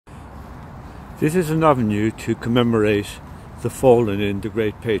This is an avenue to commemorate the fallen in the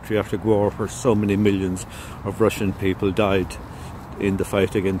Great Patriotic War, where so many millions of Russian people died in the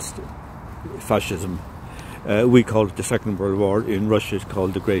fight against fascism. We call it the Second World War. In Russia it's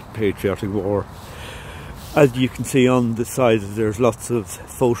called the Great Patriotic War. As you can see on the sides, there's lots of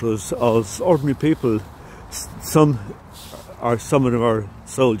photos of ordinary people. Some of them are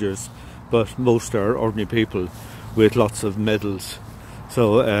soldiers, but most are ordinary people with lots of medals.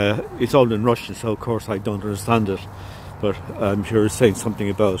 So it's all in Russian, so of course I don't understand it, but I'm sure it's saying something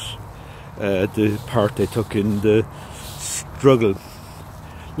about the part they took in the struggle.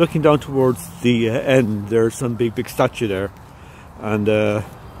 Looking down towards the end, there's some big statue there, and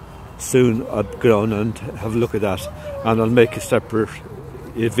soon I'll go down and have a look at that, and I'll make a separate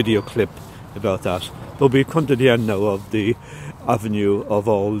video clip about that. But we've come to the end now of the avenue of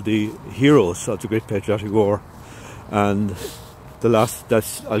all the heroes of the Great Patriotic War, and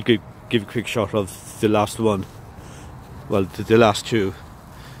I'll give a quick shot of the last one. Well, the last two.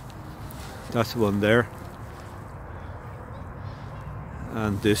 That's the one there,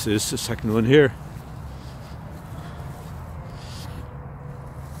 and this is the second one here.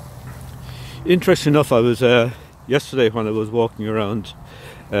 Interesting enough, I was yesterday when I was walking around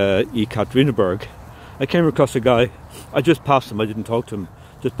Ekaterinburg, I came across a guy. I just passed him, I didn't talk to him,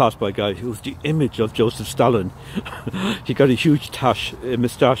 just passed by a guy who was the image of Joseph Stalin. He got a huge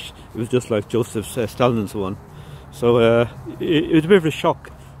moustache. It was just like Joseph Stalin's one. So it was a bit of a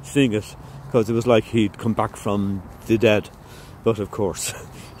shock seeing it, because it was like he'd come back from the dead, but of course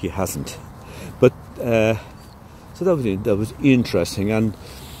he hasn't. But so that was interesting, and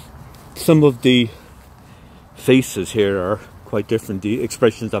some of the faces here are quite different. The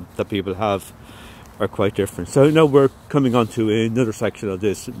expressions that people have are quite different. So now we're coming on to another section of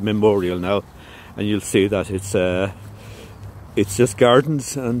this memorial now, and you'll see that it's just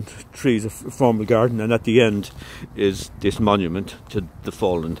gardens and trees, a formal garden, and at the end is this monument to the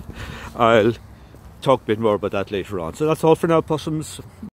fallen. I'll talk a bit more about that later on. So that's all for now, possums.